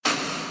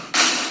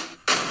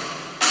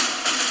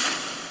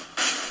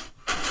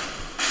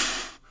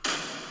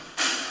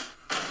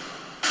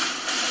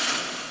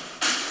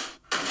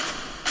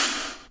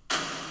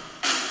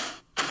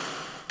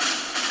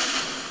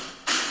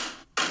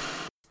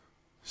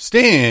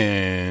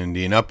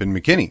Standing up in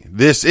McKinney.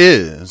 This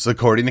is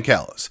According to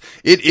Callus.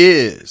 It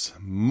is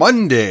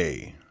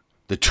Monday,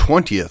 the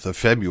 20th of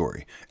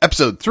February,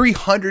 episode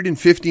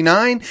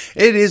 359.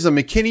 It is a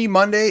McKinney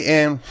Monday,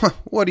 and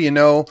what do you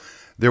know?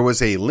 There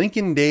was a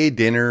Lincoln Day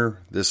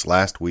dinner this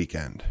last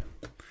weekend.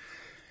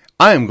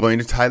 I am going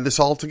to tie this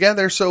all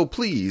together, so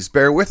please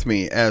bear with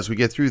me as we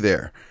get through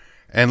there.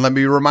 And let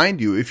me remind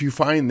you, if you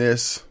find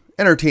this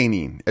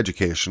entertaining,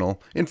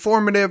 educational,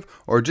 informative,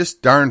 or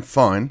just darn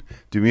fun,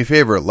 do me a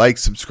favor, like,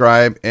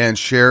 subscribe, and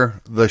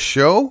share the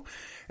show.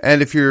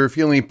 And if you're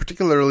feeling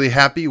particularly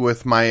happy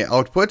with my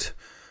output,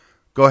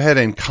 go ahead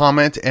and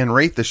comment and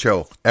rate the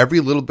show. Every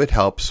little bit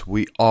helps.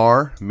 We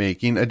are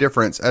making a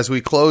difference as we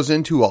close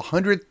into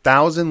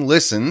 100,000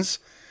 listens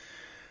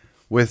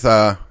with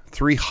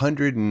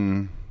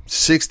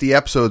 360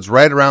 episodes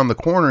right around the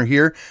corner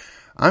here.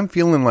 I'm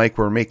feeling like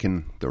we're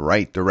making the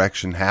right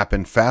direction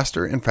happen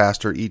faster and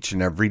faster each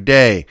and every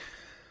day.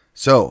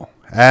 So,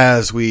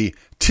 as we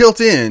tilt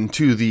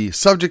into the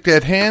subject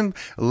at hand,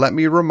 let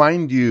me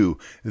remind you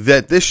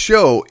that this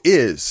show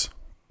is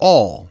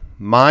all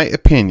my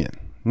opinion.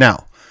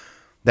 Now,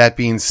 that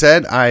being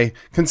said, I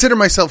consider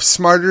myself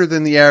smarter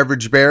than the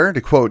average bear,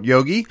 to quote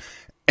Yogi,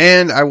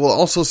 and I will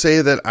also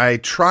say that I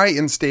try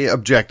and stay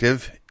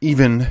objective,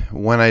 even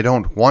when I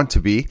don't want to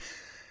be,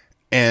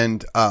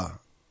 and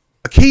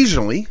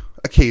Occasionally,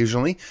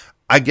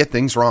 I get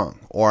things wrong,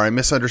 or I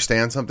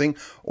misunderstand something,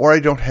 or I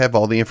don't have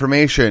all the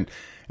information.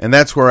 And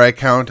that's where I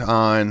count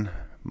on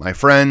my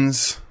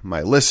friends,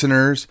 my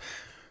listeners,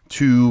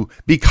 to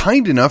be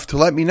kind enough to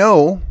let me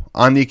know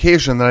on the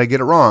occasion that I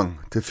get it wrong,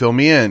 to fill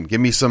me in, give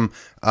me some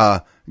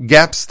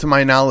gaps to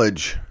my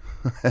knowledge.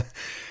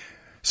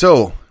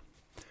 So,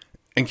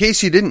 in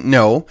case you didn't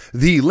know,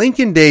 the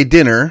Lincoln Day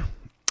dinner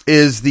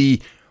is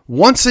the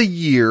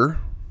once-a-year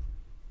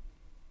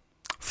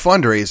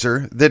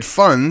fundraiser that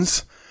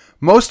funds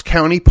most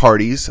county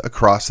parties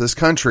across this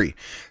country.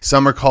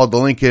 Some are called the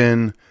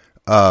Lincoln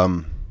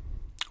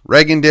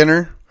Reagan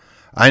Dinner.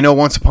 I know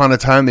once upon a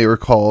time they were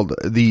called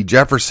the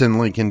Jefferson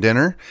Lincoln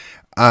Dinner.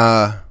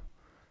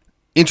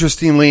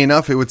 Interestingly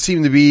enough, it would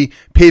seem to be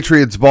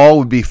Patriots Ball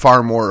would be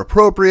far more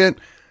appropriate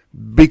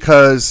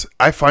because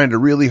I find a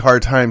really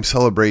hard time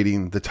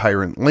celebrating the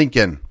tyrant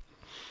Lincoln.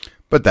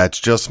 But that's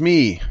just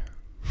me.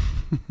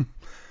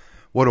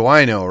 What do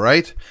I know,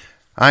 right?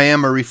 I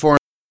am a reformed.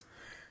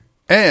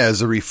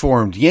 As a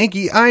reformed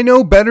Yankee, I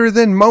know better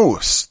than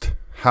most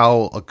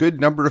how a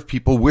good number of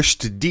people wish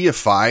to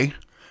deify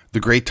the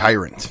great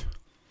tyrant.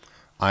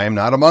 I am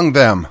not among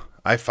them.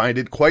 I find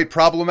it quite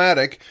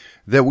problematic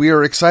that we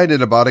are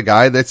excited about a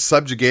guy that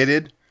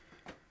subjugated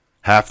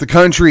half the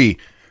country,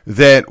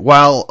 that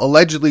while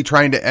allegedly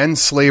trying to end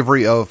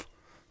slavery of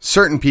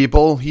certain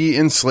people, he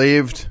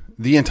enslaved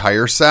the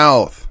entire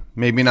South.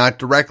 Maybe not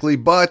directly,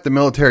 but the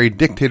military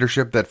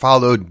dictatorship that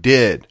followed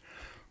did.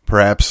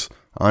 Perhaps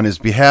on his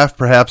behalf,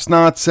 perhaps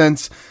not,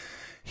 since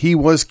he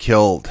was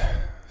killed.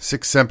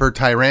 Sic semper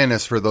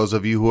tyrannis, for those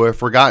of you who have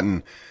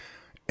forgotten.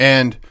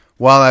 And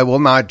while I will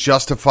not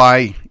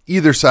justify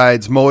either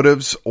side's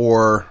motives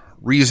or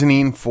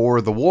reasoning for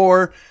the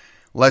war,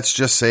 let's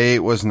just say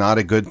it was not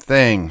a good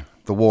thing.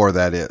 The war,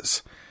 that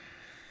is.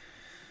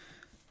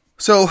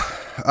 So,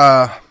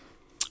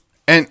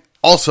 and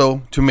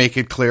also, to make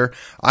it clear,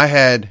 I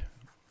had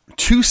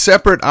two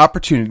separate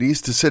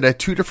opportunities to sit at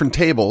two different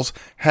tables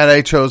had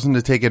I chosen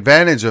to take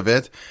advantage of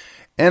it,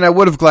 and I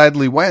would have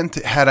gladly went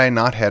had I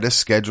not had a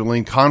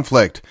scheduling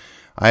conflict.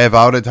 I have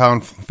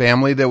out-of-town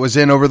family that was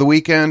in over the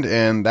weekend,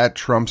 and that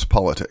trumps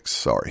politics.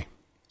 Sorry.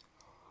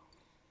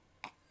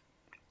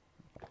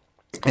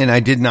 And I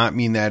did not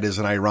mean that as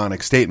an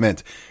ironic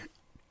statement.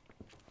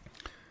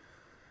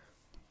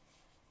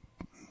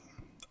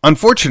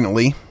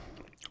 Unfortunately,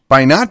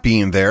 by not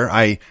being there,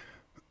 I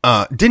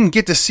didn't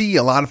get to see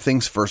a lot of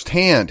things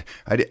firsthand.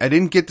 I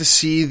didn't get to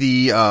see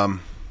the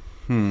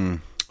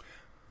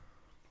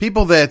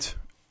people that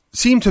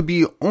seem to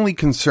be only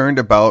concerned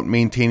about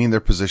maintaining their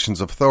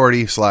positions of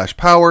authority /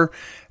 power,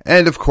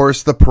 and of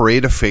course the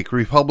parade of fake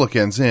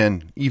Republicans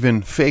and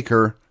even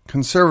faker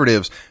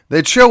conservatives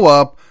that show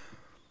up,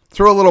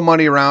 throw a little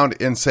money around,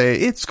 and say,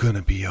 it's going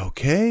to be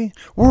okay.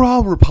 We're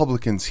all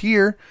Republicans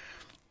here.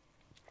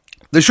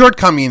 The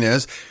shortcoming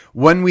is,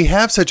 when we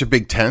have such a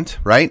big tent,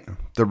 right,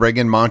 the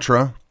Reagan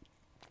mantra,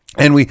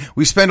 and we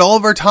spend all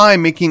of our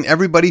time making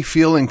everybody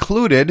feel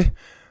included,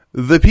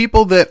 the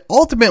people that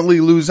ultimately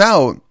lose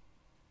out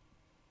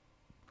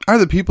are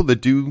the people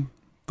that do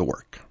the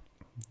work.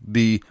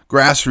 The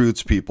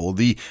grassroots people,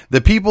 the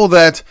people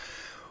that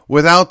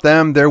without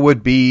them there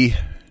would be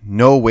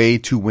no way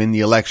to win the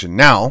election.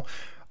 Now,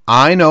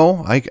 I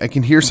know, I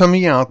can hear some of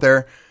you out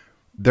there,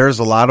 there's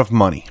a lot of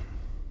money.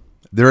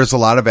 There is a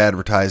lot of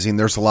advertising.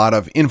 There's a lot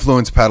of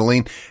influence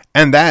peddling.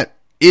 And that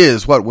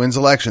is what wins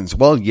elections.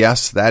 Well,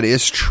 yes, that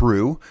is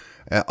true.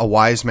 A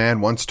wise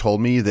man once told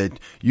me that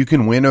you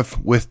can win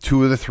with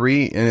 2 of the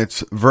 3, and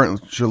it's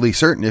virtually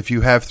certain if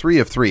you have 3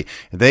 of 3.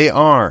 They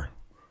are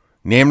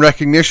name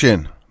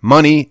recognition,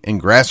 money,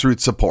 and grassroots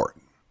support.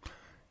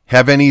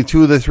 Have any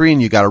two of the three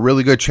and you got a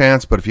really good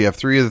chance, but if you have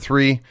three of the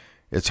three,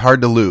 it's hard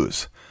to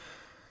lose.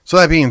 So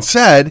that being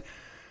said,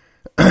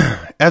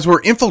 as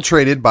we're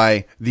infiltrated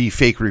by the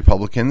fake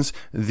Republicans,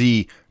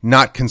 the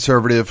not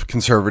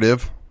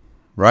conservative,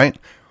 right?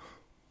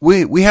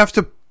 We have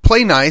to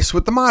play nice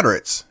with the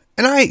moderates.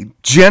 And I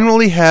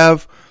generally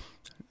have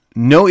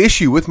no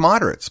issue with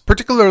moderates,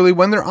 particularly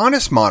when they're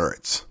honest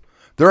moderates.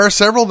 There are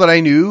several that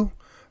I knew,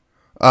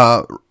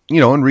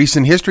 in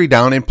recent history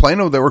down in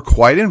Plano that were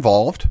quite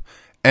involved,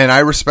 and I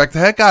respect the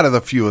heck out of a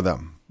few of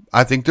them.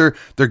 I think they're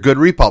good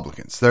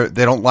Republicans.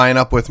 They don't line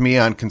up with me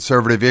on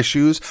conservative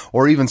issues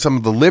or even some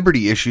of the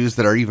liberty issues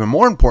that are even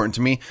more important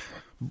to me,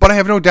 but I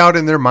have no doubt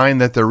in their mind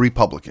that they're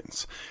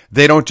Republicans.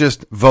 They don't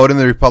just vote in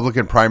the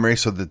Republican primary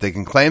so that they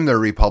can claim they're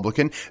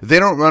Republican. They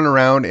don't run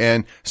around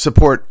and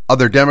support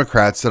other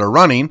Democrats that are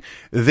running.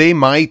 They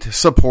might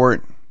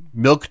support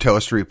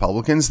milquetoast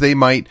Republicans. They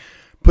might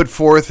put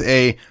forth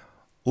a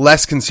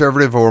less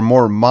conservative or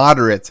more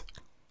moderate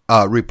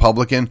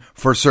Republican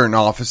for certain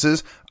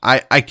offices.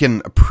 I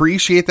can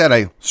appreciate that.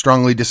 I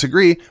strongly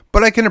disagree,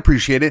 but I can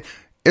appreciate it.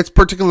 It's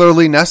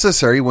particularly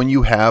necessary when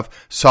you have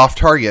soft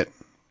target,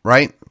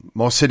 right?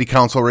 Most city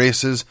council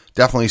races,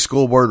 definitely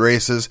school board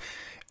races.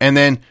 And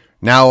then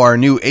now our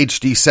new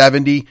HD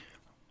 70.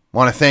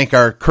 Want to thank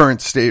our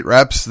current state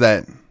reps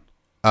that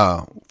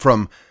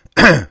from,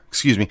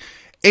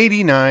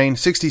 89,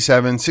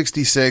 67,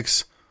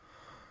 66,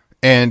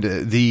 and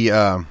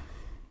the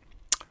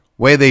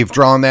way they've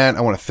drawn that.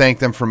 I want to thank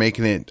them for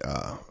making it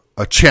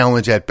a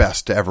challenge at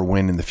best to ever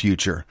win in the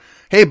future.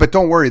 Hey, but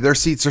don't worry, their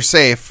seats are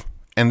safe,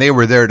 and they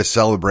were there to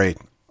celebrate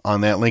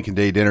on that Lincoln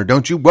Day dinner.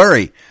 Don't you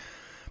worry,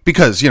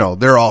 because,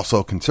 they're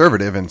also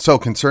conservative and so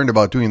concerned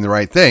about doing the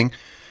right thing.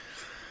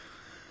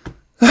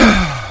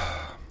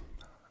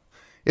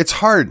 It's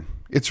hard.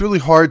 It's really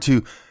hard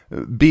to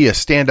be a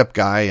stand-up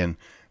guy and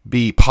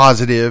be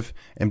positive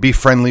and be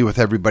friendly with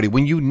everybody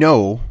when you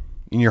know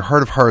in your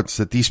heart of hearts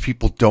that these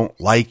people don't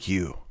like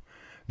you,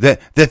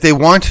 that they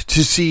want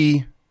to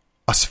see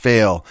us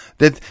fail,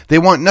 that they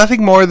want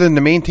nothing more than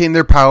to maintain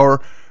their power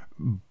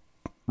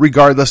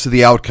regardless of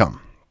the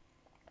outcome.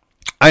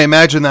 I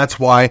imagine that's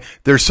why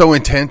they're so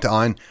intent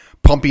on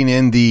pumping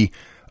in the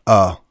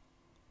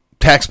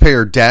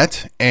taxpayer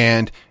debt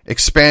and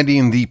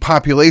expanding the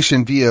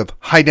population via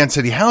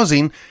high-density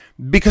housing,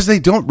 because they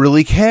don't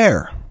really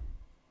care.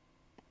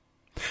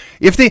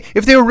 If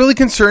they were really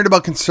concerned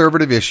about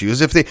conservative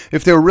issues, if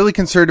they were really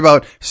concerned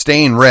about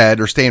staying red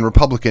or staying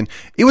Republican,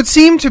 it would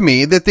seem to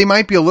me that they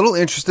might be a little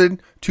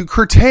interested to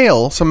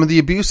curtail some of the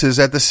abuses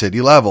at the city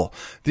level.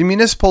 The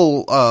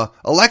municipal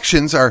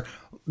elections are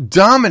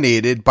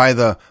dominated by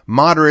the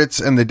moderates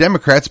and the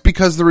Democrats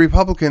because the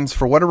Republicans,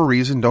 for whatever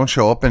reason, don't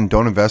show up and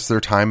don't invest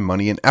their time,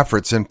 money, and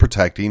efforts in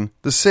protecting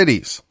the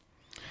cities.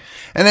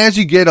 And as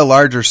you get a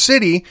larger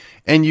city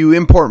and you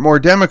import more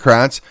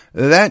Democrats,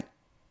 that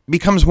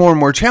becomes more and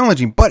more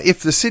challenging. But if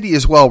the city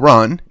is well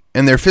run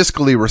and they're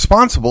fiscally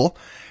responsible,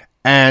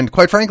 and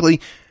quite frankly,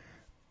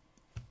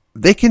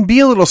 they can be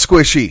a little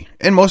squishy,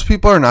 and most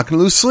people are not going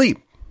to lose sleep.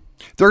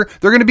 They're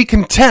going to be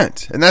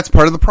content, and that's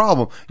part of the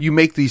problem. You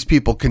make these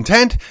people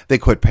content, they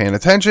quit paying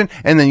attention,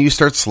 and then you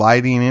start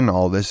sliding in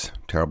all this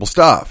terrible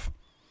stuff.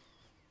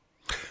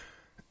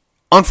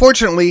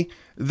 Unfortunately,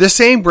 the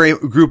same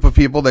group of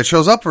people that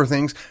shows up for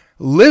things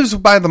lives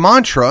by the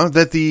mantra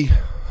that the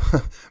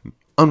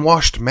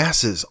unwashed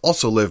masses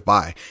also live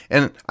by.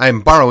 And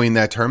I'm borrowing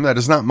that term. That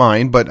is not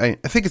mine, but I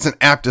think it's an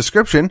apt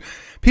description.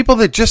 People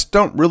that just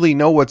don't really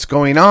know what's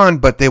going on,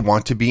 but they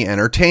want to be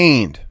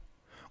entertained.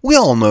 We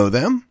all know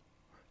them.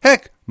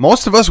 Heck,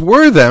 most of us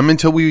were them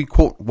until we,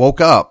 quote,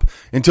 woke up,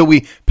 until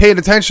we paid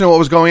attention to what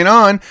was going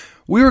on.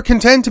 We were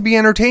content to be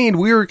entertained.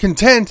 We were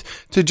content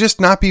to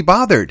just not be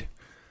bothered.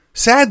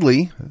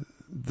 Sadly,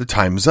 the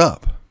time's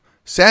up.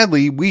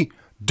 Sadly, we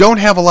don't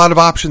have a lot of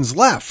options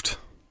left.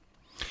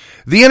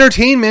 The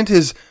entertainment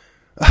is,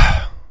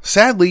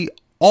 sadly,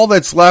 all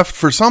that's left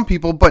for some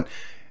people, but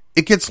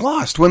it gets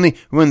lost when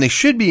they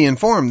should be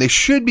informed. They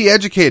should be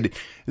educated.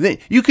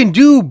 You can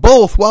do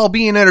both while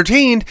being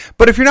entertained,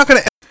 but if you're not going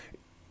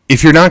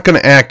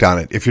to act on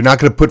it, if you're not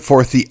going to put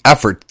forth the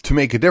effort to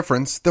make a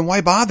difference, then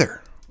why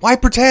bother? Why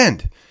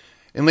pretend?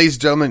 And ladies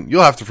and gentlemen,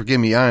 you'll have to forgive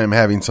me. I am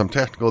having some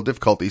technical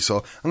difficulty, so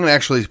I'm going to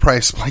actually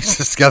probably splice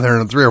this together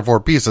in 3 or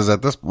 4 pieces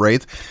at this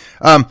rate.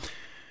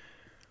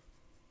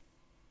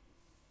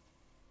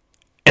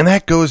 And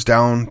that goes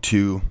down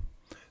to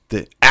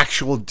the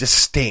actual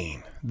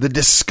disdain, the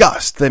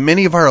disgust that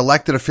many of our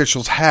elected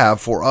officials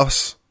have for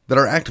us that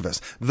are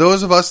activists.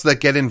 Those of us that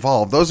get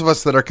involved, those of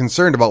us that are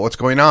concerned about what's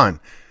going on.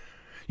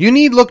 You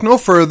need look no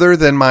further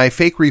than my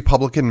fake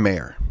Republican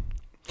mayor.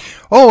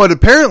 Oh, and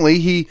apparently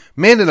he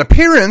made an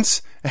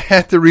appearance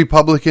at the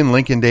Republican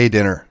Lincoln Day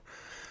dinner.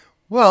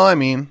 Well, I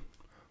mean,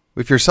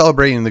 if you're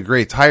celebrating the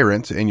great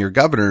tyrant and your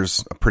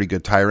governor's a pretty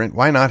good tyrant,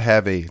 why not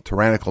have a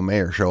tyrannical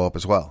mayor show up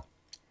as well?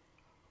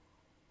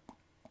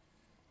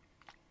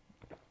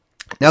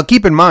 Now,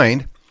 keep in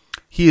mind,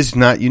 he is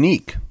not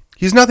unique.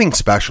 He's nothing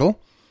special.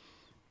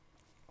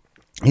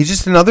 He's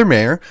just another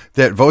mayor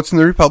that votes in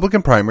the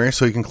Republican primary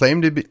so he can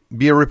claim to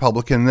be a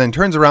Republican and then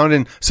turns around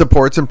and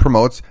supports and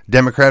promotes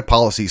Democrat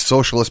policies,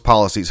 socialist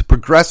policies,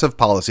 progressive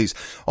policies,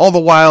 all the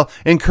while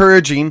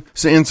encouraging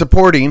and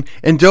supporting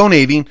and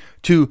donating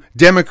to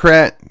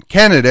Democrat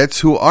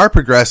candidates who are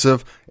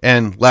progressive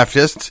and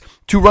leftists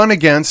to run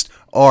against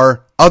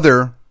our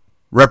other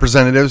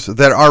representatives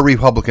that are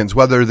Republicans,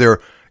 whether they're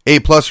A+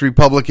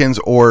 Republicans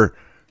or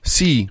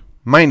C-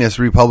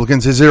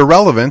 Republicans is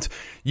irrelevant.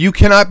 You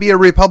cannot be a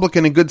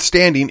Republican in good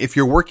standing if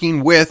you're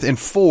working with and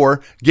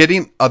for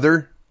getting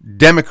other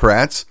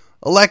Democrats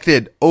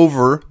elected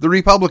over the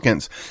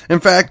Republicans. In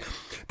fact,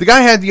 the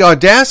guy had the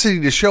audacity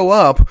to show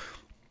up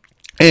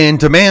and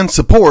demand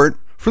support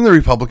from the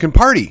Republican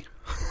Party.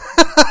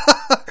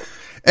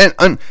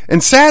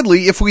 And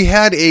sadly, if we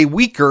had a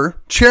weaker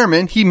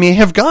chairman, he may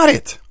have got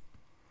it.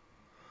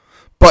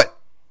 But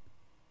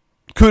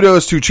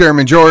kudos to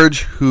Chairman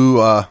George,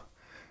 who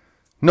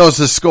knows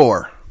the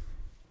score.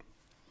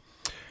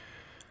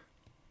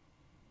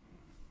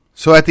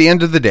 So at the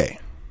end of the day,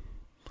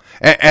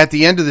 at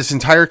the end of this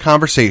entire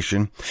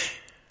conversation,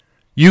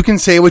 you can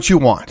say what you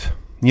want.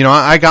 You know,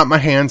 I got my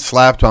hand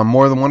slapped on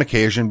more than one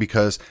occasion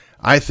because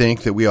I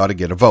think that we ought to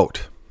get a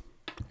vote.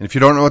 And if you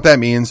don't know what that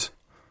means,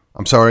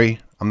 I'm sorry,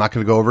 I'm not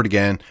going to go over it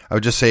again. I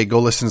would just say go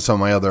listen to some of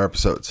my other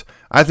episodes.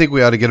 I think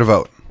we ought to get a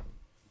vote.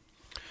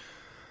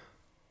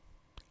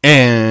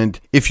 And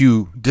if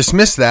you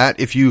dismiss that,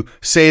 if you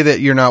say that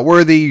you're not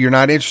worthy, you're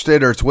not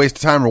interested, or it's a waste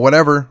of time or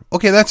whatever,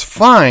 okay, that's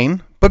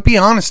fine, but be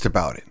honest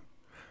about it.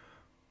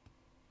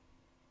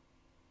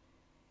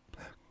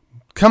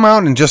 Come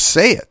out and just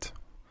say it.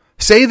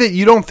 Say that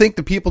you don't think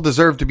the people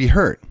deserve to be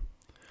heard.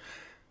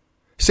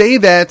 Say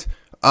that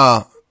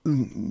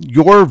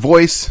your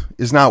voice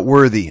is not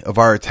worthy of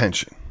our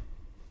attention.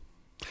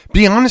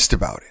 Be honest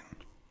about it.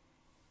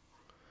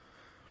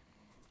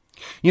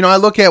 You know, I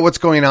look at what's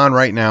going on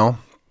right now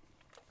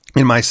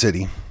in my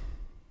city.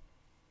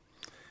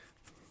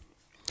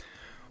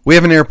 We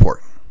have an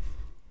airport.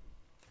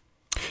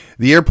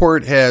 The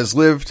airport has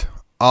lived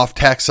off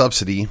tax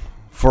subsidy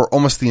for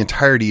almost the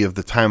entirety of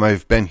the time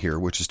I've been here,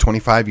 which is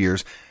 25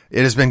 years.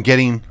 It has been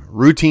getting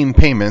routine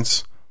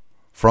payments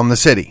from the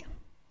city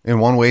in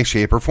one way,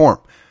 shape, or form.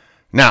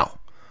 Now,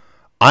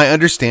 I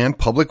understand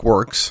public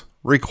works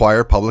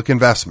require public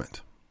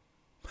investment.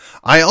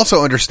 I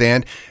also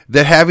understand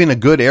that having a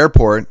good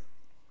airport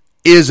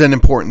is an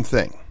important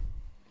thing.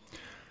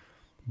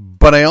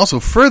 But I also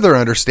further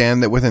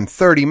understand that within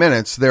 30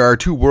 minutes, there are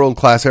 2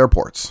 world-class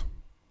airports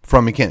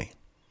from McKinney.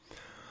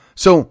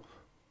 So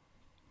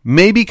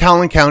maybe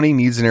Collin County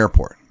needs an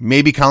airport.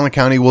 Maybe Collin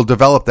County will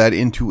develop that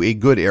into a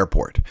good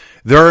airport.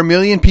 There are 1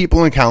 million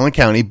people in Collin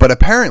County, but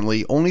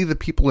apparently only the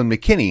people in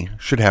McKinney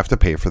should have to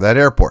pay for that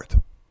airport.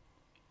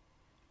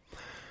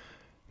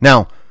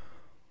 Now,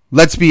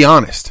 let's be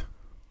honest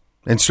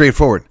and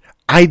straightforward.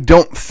 I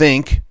don't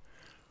think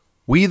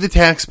we, the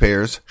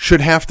taxpayers,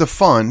 should have to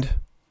fund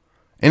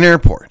an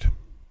airport.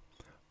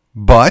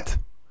 But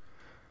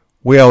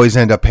we always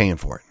end up paying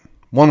for it,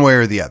 one way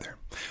or the other.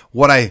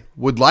 What I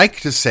would like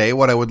to say,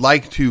 what I would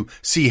like to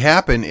see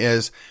happen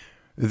is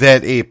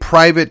that a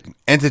private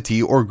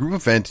entity or group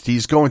of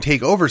entities go and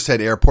take over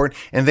said airport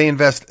and they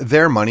invest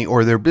their money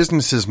or their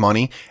business's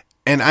money,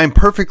 and I'm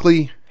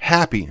perfectly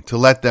happy to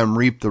let them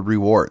reap the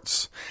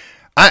rewards.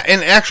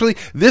 And actually,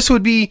 this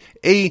would be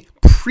a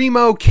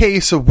primo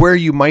case of where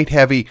you might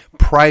have a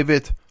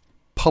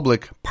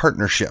private-public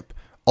partnership,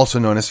 also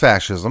known as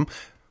fascism.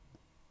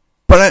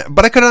 But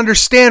I could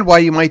understand why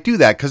you might do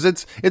that, because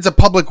it's a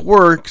public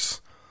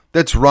works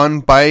that's run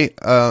by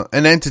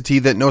an entity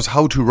that knows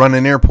how to run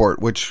an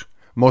airport, which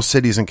most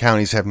cities and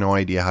counties have no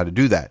idea how to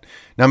do that.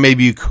 Now,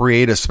 maybe you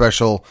create a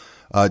special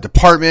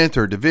department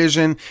or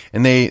division,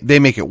 and they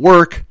make it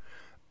work.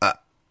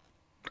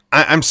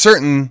 I'm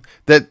certain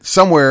that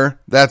somewhere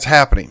that's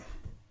happening.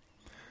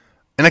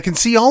 And I can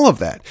see all of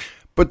that.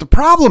 But the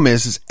problem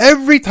is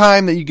every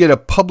time that you get a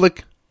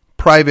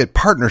public-private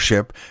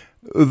partnership,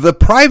 the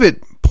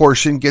private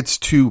portion gets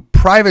to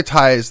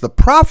privatize the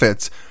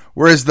profits,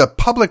 whereas the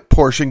public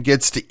portion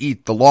gets to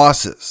eat the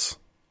losses.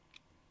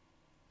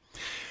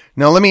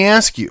 Now, let me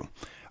ask you,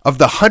 of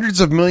the hundreds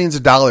of millions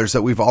of dollars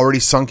that we've already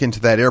sunk into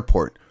that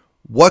airport,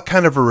 what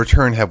kind of a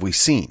return have we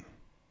seen?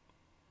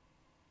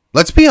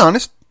 Let's be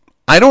honest.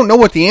 I don't know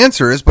what the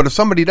answer is, but if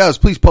somebody does,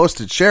 please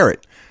post it, share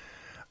it.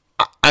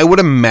 I would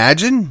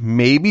imagine,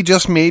 maybe,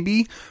 just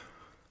maybe,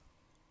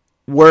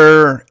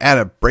 we're at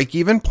a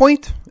break-even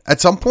point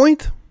at some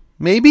point,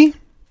 maybe.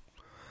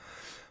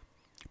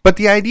 But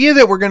the idea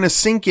that we're going to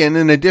sink in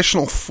an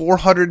additional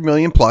 $400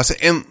 million plus,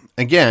 and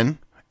again,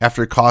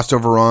 after cost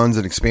overruns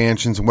and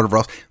expansions and whatever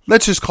else,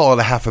 let's just call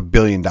it $500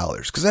 million,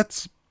 because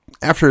that's,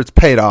 after it's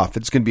paid off,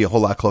 it's going to be a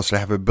whole lot closer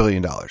to $500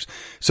 million.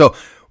 So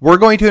we're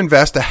going to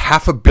invest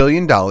 $500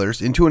 million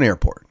into an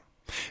airport.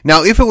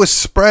 Now, if it was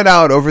spread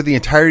out over the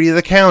entirety of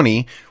the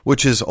county,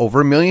 which is over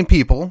 1 million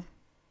people,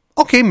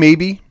 okay,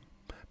 maybe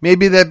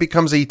that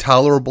becomes a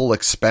tolerable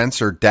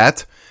expense or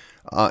debt,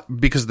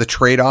 because the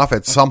trade-off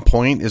at some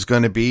point is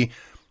going to be,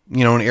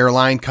 an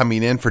airline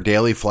coming in for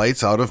daily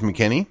flights out of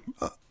McKinney.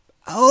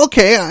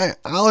 Okay,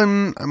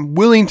 I'm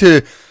willing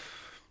to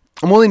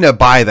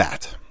buy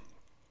that.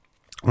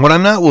 What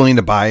I'm not willing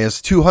to buy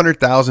is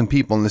 200,000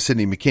 people in the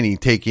city of McKinney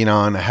taking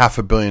on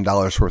 $500 million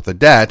worth of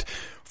debt,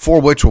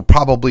 for which will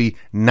probably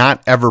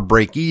not ever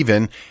break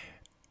even.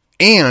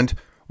 And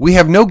we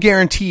have no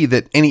guarantee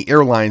that any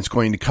airline's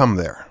going to come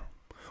there.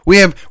 We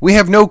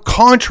have no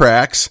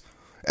contracts.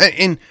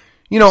 And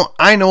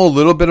I know a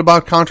little bit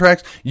about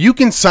contracts. You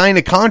can sign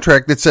a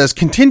contract that says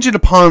contingent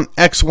upon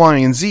X, Y,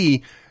 and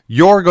Z,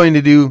 you're going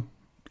to do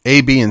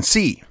A, B, and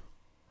C.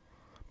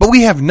 But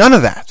we have none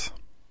of that.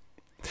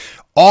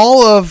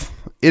 All of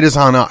it is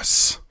on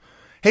us.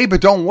 Hey, but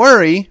don't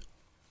worry.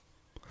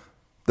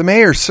 The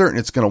mayor's certain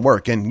it's going to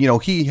work. And,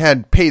 he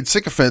had paid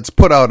sycophants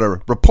put out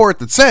a report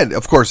that said,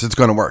 of course, it's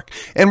going to work.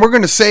 And we're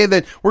going to say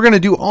that we're going to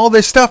do all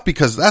this stuff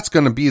because that's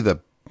going to be the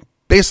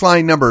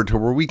baseline number to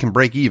where we can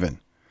break even.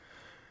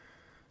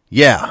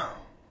 Yeah.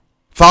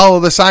 Follow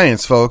the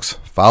science, folks.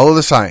 Follow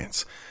the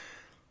science.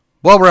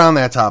 While we're on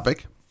that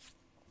topic,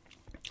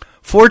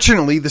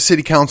 fortunately, the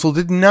city council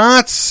did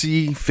not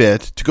see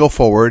fit to go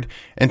forward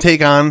and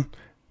take on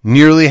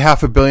nearly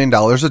 $500 million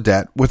of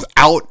debt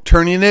without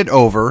turning it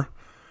over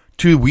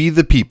to we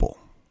the people,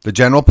 the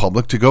general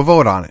public, to go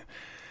vote on it.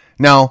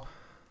 Now,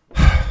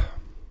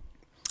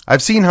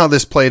 I've seen how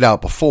this played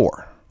out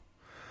before.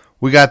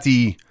 We got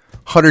the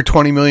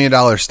 $120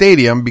 million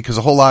stadium because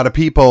a whole lot of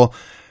people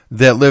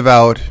that live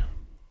out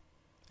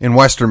in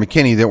Western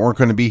McKinney that weren't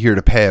going to be here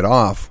to pay it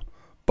off,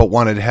 but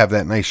wanted to have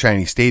that nice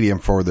shiny stadium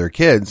for their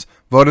kids,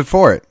 voted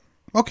for it.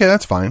 Okay,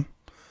 that's fine.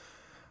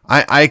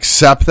 I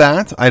accept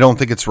that. I don't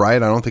think it's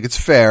right. I don't think it's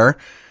fair,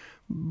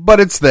 but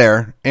it's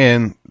there,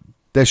 and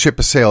the ship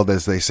has sailed,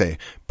 as they say.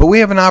 But we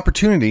have an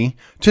opportunity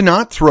to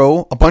not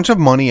throw a bunch of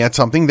money at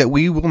something that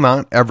we will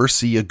not ever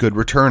see a good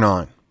return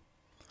on.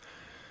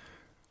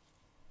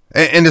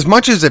 And as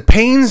much as it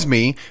pains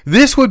me,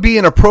 this would be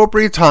an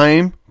appropriate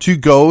time to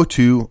go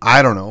to,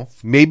 I don't know,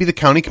 maybe the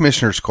county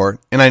commissioner's court.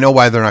 And I know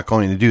why they're not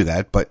going to do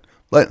that, but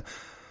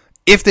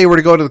if they were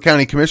to go to the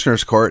county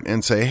commissioner's court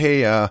and say,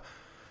 hey,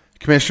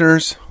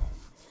 commissioners,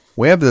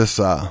 we have this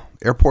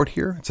airport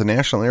here. It's a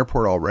national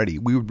airport already.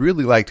 We would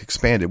really like to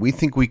expand it. We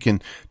think we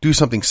can do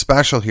something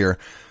special here.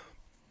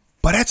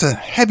 But that's a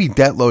heavy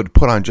debt load to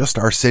put on just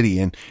our city.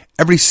 And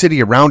every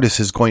city around us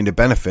is going to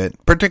benefit,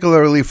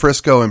 particularly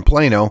Frisco and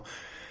Plano.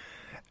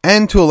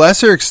 And to a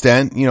lesser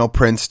extent,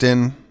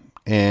 Princeton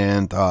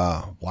and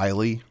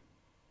Wiley,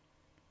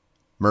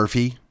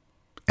 Murphy,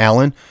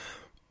 Allen.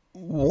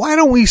 Why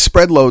don't we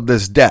spread load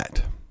this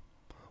debt?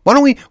 Why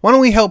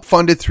don't we help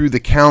fund it through the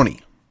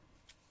county?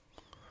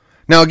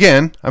 Now,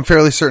 again, I'm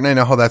fairly certain I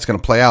know how that's going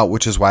to play out,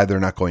 which is why they're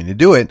not going to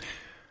do it.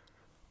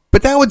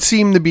 But that would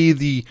seem to be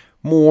the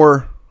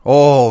more,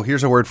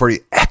 here's a word for you,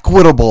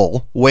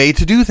 equitable way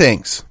to do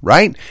things,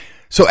 right?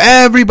 So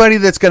everybody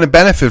that's going to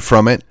benefit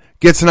from it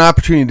gets an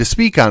opportunity to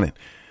speak on it.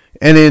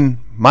 And in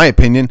my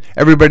opinion,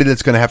 everybody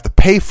that's going to have to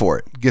pay for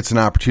it gets an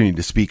opportunity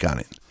to speak on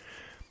it.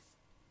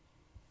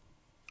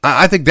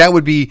 I think that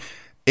would be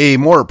a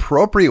more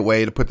appropriate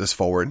way to put this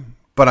forward,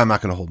 but I'm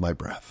not going to hold my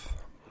breath.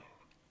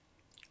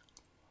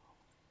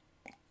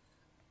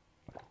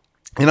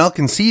 And I'll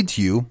concede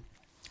to you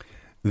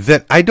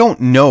that I don't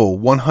know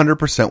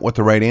 100% what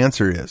the right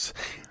answer is.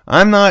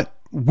 I'm not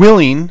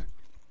willing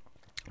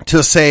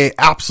to say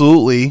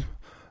absolutely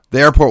the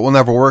airport will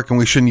never work and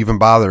we shouldn't even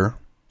bother.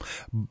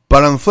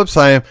 But on the flip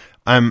side,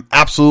 I'm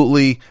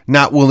absolutely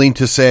not willing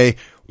to say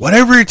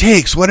whatever it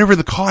takes, whatever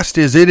the cost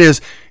is,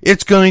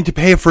 it's going to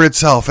pay for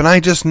itself. And I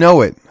just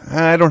know it.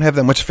 I don't have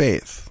that much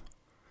faith.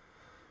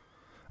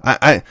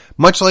 I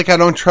much like I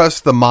don't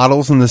trust the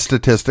models and the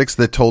statistics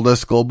that told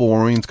us global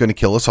warming is going to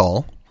kill us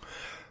all.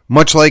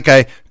 Much like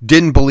I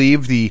didn't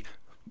believe the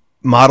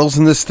models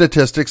and the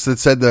statistics that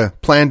said the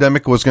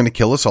pandemic was going to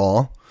kill us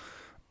all.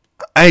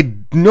 I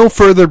no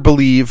further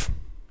believe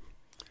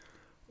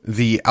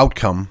the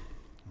outcome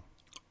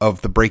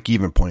of the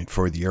break-even point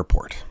for the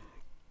airport.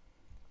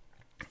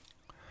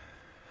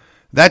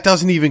 That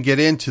doesn't even get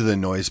into the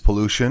noise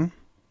pollution,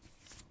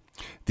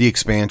 the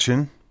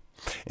expansion,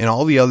 and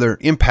all the other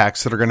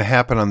impacts that are going to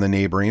happen on the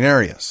neighboring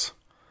areas.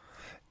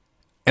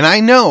 And I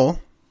know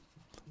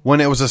when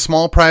it was a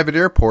small private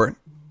airport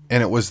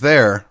and it was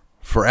there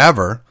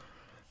forever,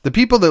 the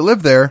people that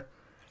lived there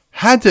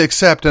had to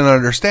accept and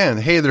understand,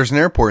 hey, there's an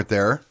airport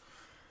there,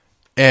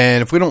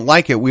 and if we don't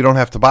like it, we don't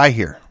have to buy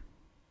here.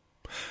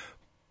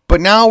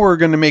 But now we're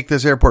going to make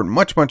this airport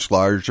much, much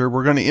larger.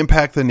 We're going to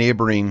impact the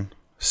neighboring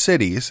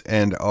cities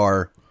and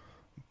our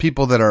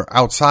people that are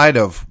outside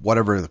of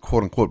whatever the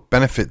quote-unquote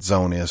benefit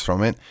zone is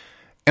from it.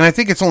 And I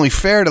think it's only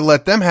fair to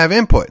let them have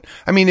input.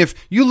 I mean, if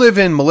you live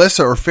in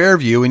Melissa or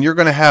Fairview and you're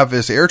going to have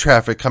this air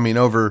traffic coming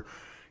over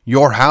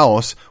your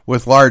house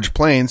with large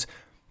planes,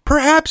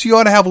 perhaps you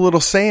ought to have a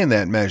little say in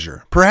that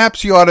measure.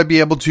 Perhaps you ought to be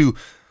able to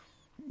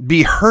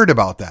be heard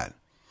about that.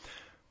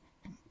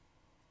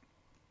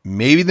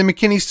 Maybe the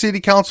McKinney City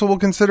Council will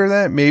consider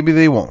that. Maybe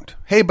they won't.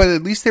 Hey, but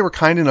at least they were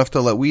kind enough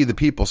to let we, the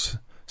people,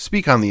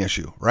 speak on the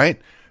issue,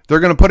 right? they're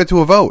going to put it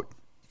to a vote.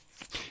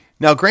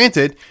 Now,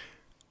 granted,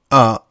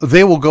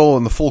 they will go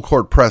in the full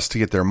court press to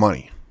get their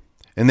money,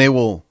 and they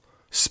will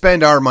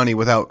spend our money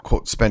without,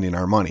 quote, spending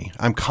our money.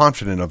 I'm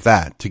confident of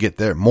that, to get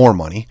their more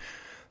money,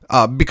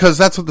 because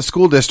that's what the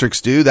school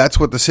districts do. That's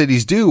what the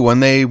cities do. When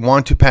they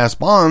want to pass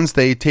bonds,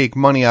 they take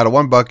money out of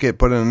one bucket,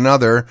 put it in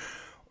another,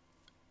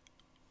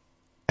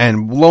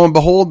 and lo and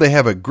behold, they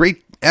have a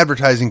great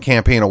advertising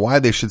campaign of why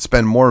they should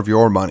spend more of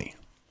your money.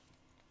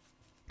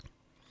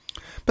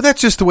 But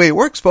that's just the way it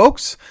works,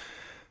 folks.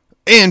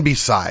 And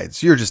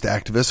besides, you're just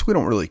activists. We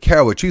don't really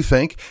care what you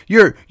think.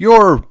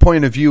 Your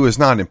point of view is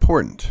not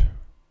important.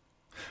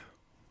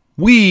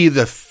 We,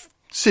 the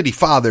city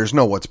fathers,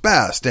 know what's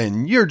best,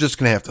 and you're just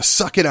going to have to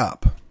suck it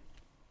up.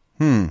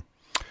 Where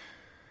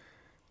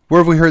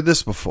have we heard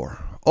this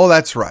before? Oh,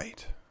 that's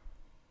right.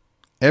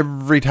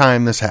 Every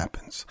time this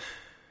happens.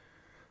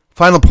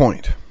 Final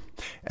point.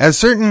 At a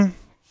certain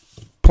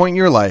point in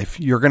your life,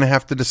 you're going to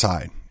have to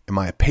decide, am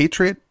I a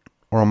patriot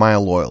or am I a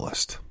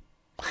loyalist?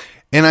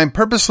 And I'm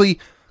purposely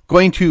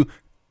going to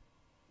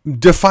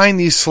define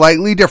these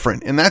slightly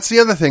different. And that's the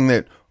other thing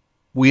that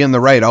we in the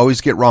right always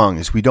get wrong,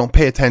 is we don't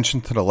pay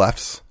attention to the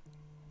left's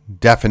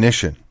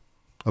definition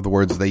of the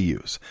words they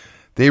use.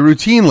 They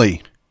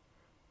routinely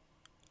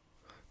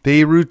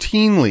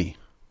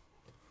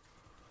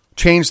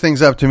change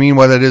things up to mean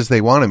what it is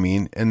they want to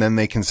mean, and then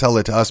they can sell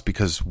it to us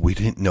because we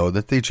didn't know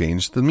that they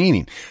changed the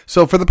meaning.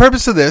 So for the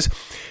purpose of this,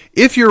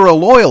 if you're a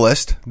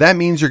loyalist, that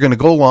means you're going to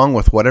go along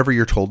with whatever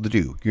you're told to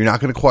do. You're not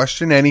going to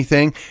question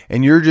anything,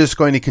 and you're just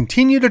going to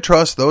continue to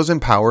trust those in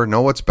power,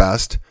 know what's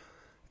best,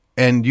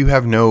 and you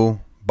have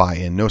no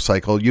buy-in, no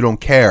cycle. You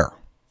don't care.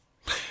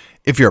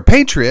 If you're a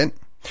patriot,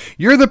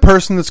 you're the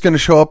person that's going to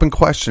show up and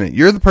question it.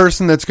 You're the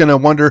person that's going to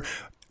wonder,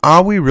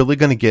 are we really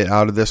going to get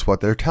out of this what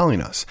they're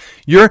telling us?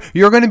 You're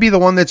going to be the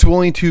one that's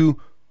willing to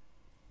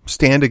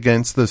stand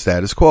against the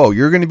status quo.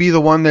 You're going to be the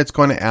one that's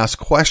going to ask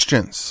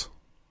questions.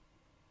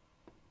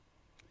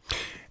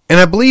 And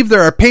I believe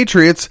there are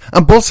patriots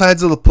on both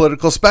sides of the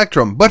political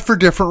spectrum, but for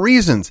different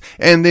reasons,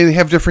 and they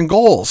have different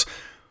goals.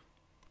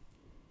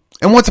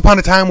 And once upon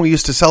a time, we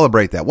used to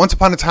celebrate that. Once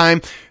upon a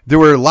time, there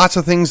were lots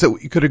of things that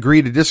we could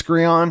agree to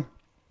disagree on,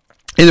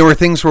 and there were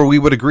things where we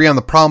would agree on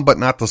the problem but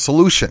not the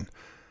solution.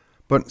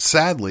 But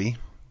sadly,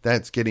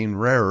 that's getting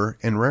rarer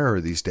and rarer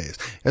these days.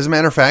 As a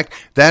matter of fact,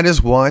 that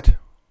is what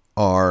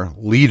our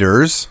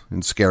leaders,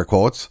 in scare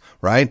quotes,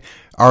 right?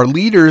 Our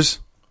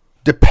leaders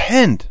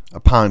depend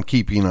upon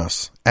keeping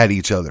us at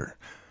each other.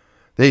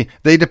 They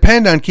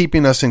depend on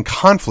keeping us in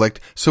conflict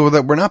so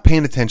that we're not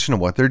paying attention to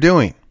what they're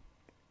doing.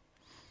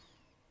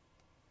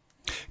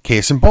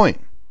 Case in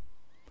point,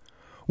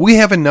 we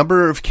have a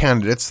number of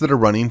candidates that are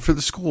running for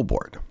the school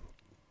board.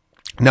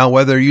 Now,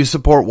 whether you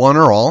support one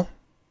or all,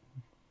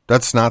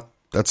 that's not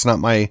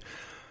my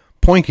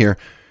point here.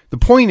 The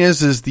point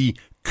is the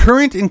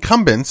current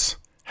incumbents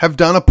have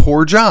done a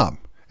poor job.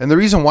 And the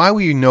reason why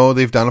we know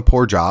they've done a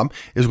poor job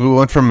is we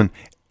went from an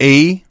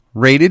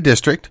A-rated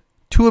district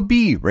to a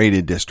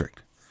B-rated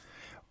district.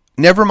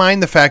 Never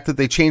mind the fact that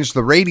they changed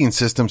the rating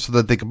system so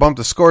that they could bump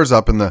the scores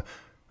up, and the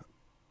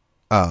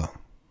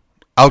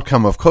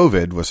outcome of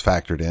COVID was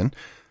factored in.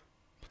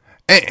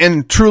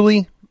 And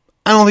truly,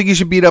 I don't think you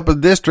should beat up a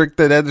district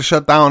that had to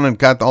shut down and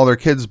got all their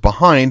kids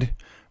behind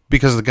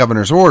because of the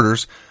governor's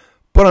orders.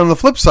 But on the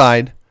flip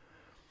side,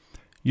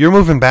 you're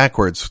moving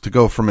backwards to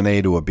go from an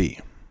A to a B.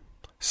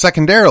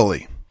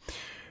 Secondarily,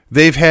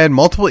 they've had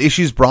multiple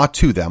issues brought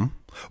to them.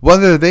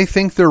 Whether they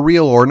think they're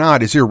real or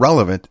not is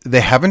irrelevant.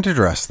 They haven't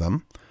addressed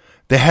them.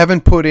 They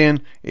haven't put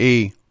in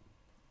a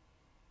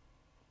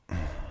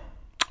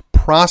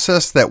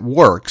process that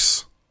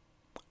works,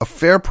 a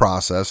fair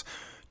process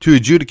to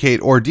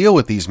adjudicate or deal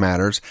with these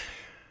matters.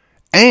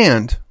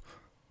 And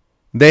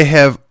they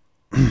have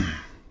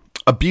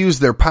abused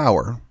their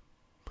power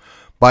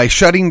by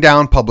shutting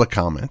down public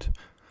comment,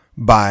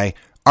 by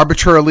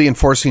arbitrarily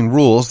enforcing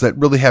rules that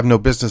really have no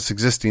business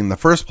existing in the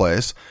first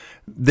place.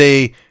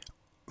 They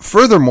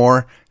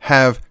furthermore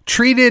have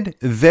treated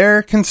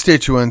their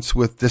constituents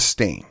with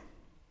disdain.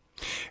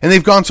 And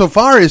they've gone so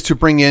far as to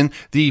bring in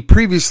the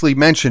previously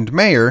mentioned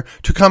mayor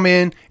to come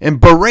in and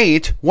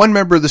berate one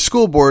member of the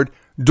school board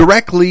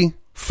directly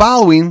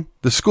following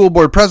the school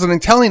board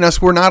president telling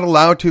us we're not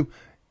allowed to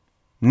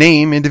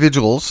name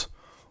individuals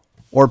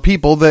or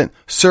people that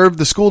serve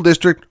the school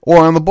district or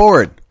on the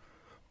board.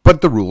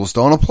 But the rules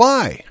don't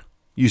apply,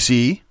 you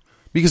see,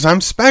 because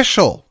I'm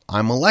special.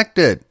 I'm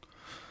elected.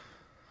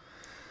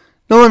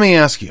 Now let me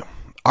ask you,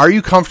 are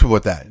you comfortable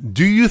with that?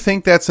 Do you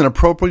think that's an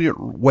appropriate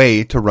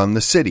way to run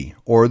the city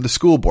or the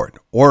school board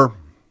or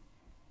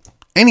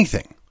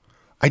anything?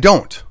 I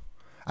don't.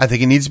 I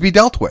think it needs to be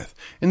dealt with.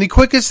 And the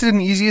quickest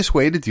and easiest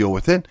way to deal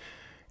with it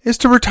is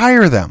to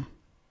retire them.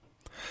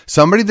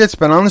 Somebody that's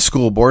been on the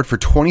school board for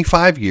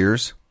 25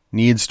 years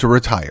needs to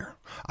retire.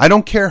 I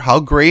don't care how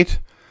great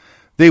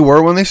they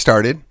were when they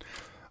started.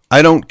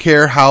 I don't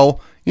care how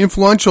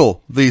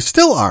influential they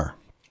still are.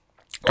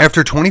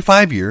 After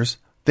 25 years,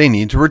 they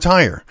need to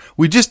retire.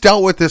 We just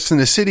dealt with this in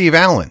the city of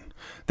Allen.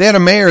 They had a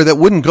mayor that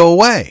wouldn't go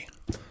away.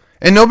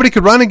 And nobody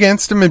could run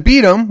against him and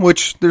beat him,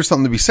 which there's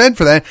something to be said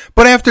for that.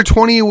 But after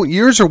 20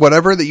 years or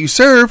whatever that you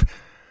serve,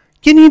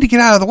 you need to get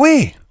out of the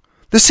way.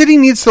 The city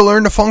needs to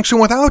learn to function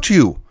without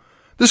you.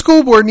 The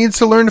school board needs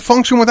to learn to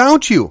function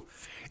without you.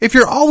 If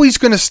you're always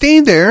going to stay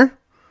there,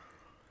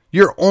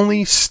 you're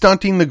only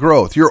stunting the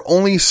growth. You're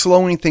only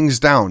slowing things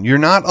down. You're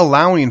not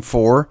allowing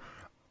for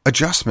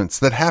adjustments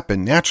that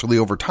happen naturally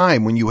over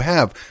time when you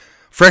have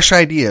fresh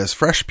ideas,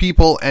 fresh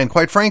people, and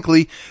quite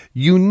frankly,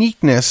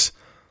 uniqueness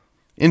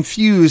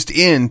infused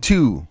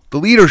into the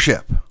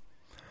leadership.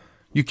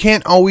 You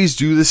can't always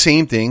do the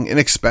same thing and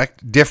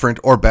expect different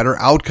or better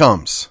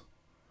outcomes.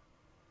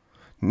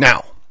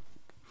 Now,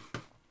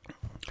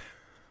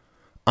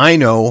 I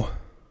know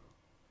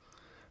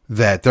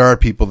that there are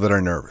people that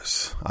are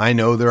nervous. I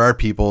know there are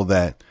people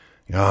that,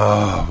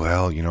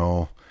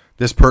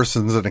 this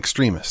person's an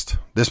extremist.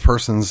 This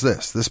person's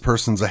this. This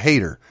person's a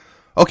hater.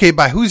 Okay,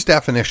 by whose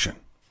definition?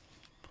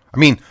 I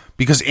mean,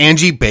 because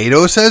Angie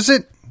Beto says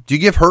it, do you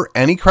give her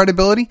any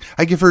credibility?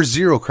 I give her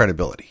zero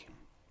credibility.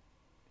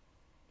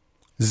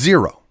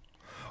 Zero.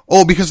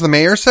 Oh, because the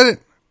mayor said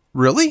it?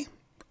 Really?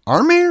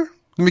 Our mayor?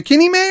 The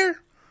McKinney mayor?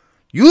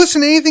 You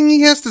listen to anything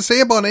he has to say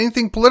about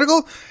anything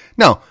political?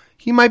 No,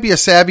 he might be a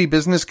savvy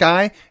business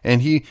guy,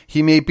 and he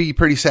may be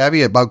pretty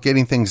savvy about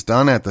getting things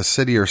done at the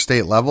city or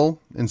state level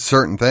in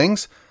certain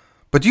things.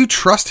 But do you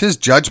trust his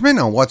judgment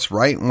on what's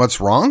right and what's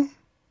wrong?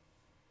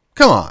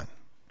 Come on.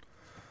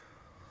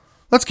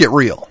 Let's get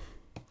real.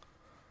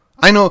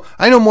 I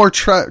know more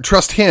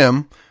trust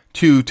him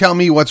to tell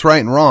me what's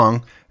right and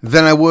wrong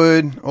than I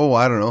would,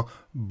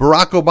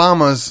 Barack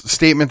Obama's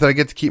statement that I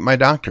get to keep my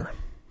doctor.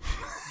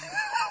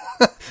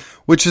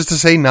 Which is to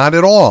say, not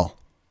at all.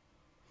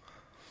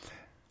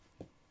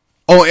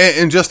 Oh,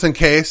 and just in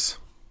case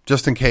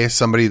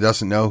somebody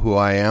doesn't know who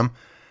I am,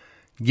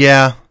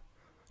 yeah,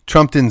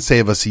 Trump didn't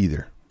save us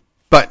either.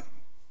 But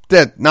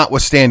that,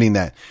 notwithstanding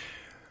that,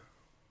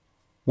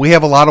 we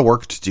have a lot of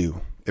work to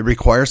do. It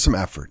requires some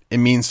effort. It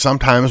means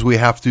sometimes we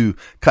have to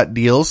cut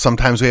deals.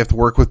 Sometimes we have to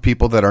work with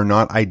people that are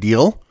not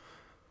ideal,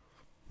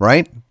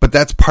 right? But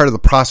that's part of the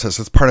process.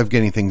 That's part of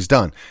getting things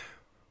done.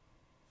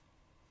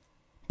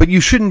 But you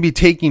shouldn't be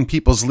taking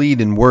people's lead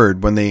in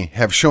word when they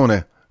have shown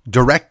a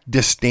direct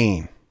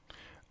disdain,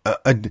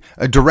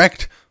 a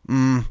direct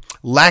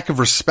lack of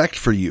respect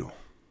for you.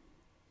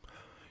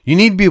 You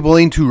need to be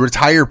willing to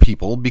retire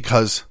people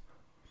because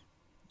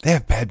they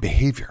have bad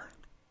behavior.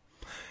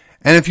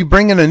 And if you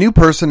bring in a new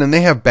person and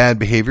they have bad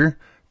behavior,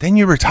 then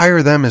you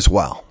retire them as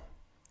well.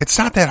 It's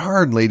not that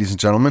hard, ladies and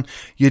gentlemen.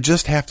 You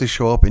just have to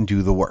show up and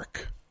do the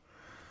work.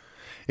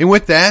 And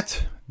with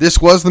that, this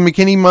was the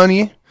McKinney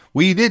Money.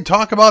 We did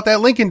talk about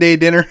that Lincoln Day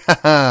dinner.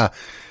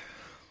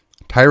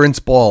 Tyrant's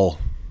Ball.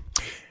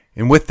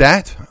 And with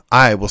that,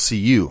 I will see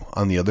you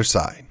on the other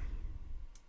side.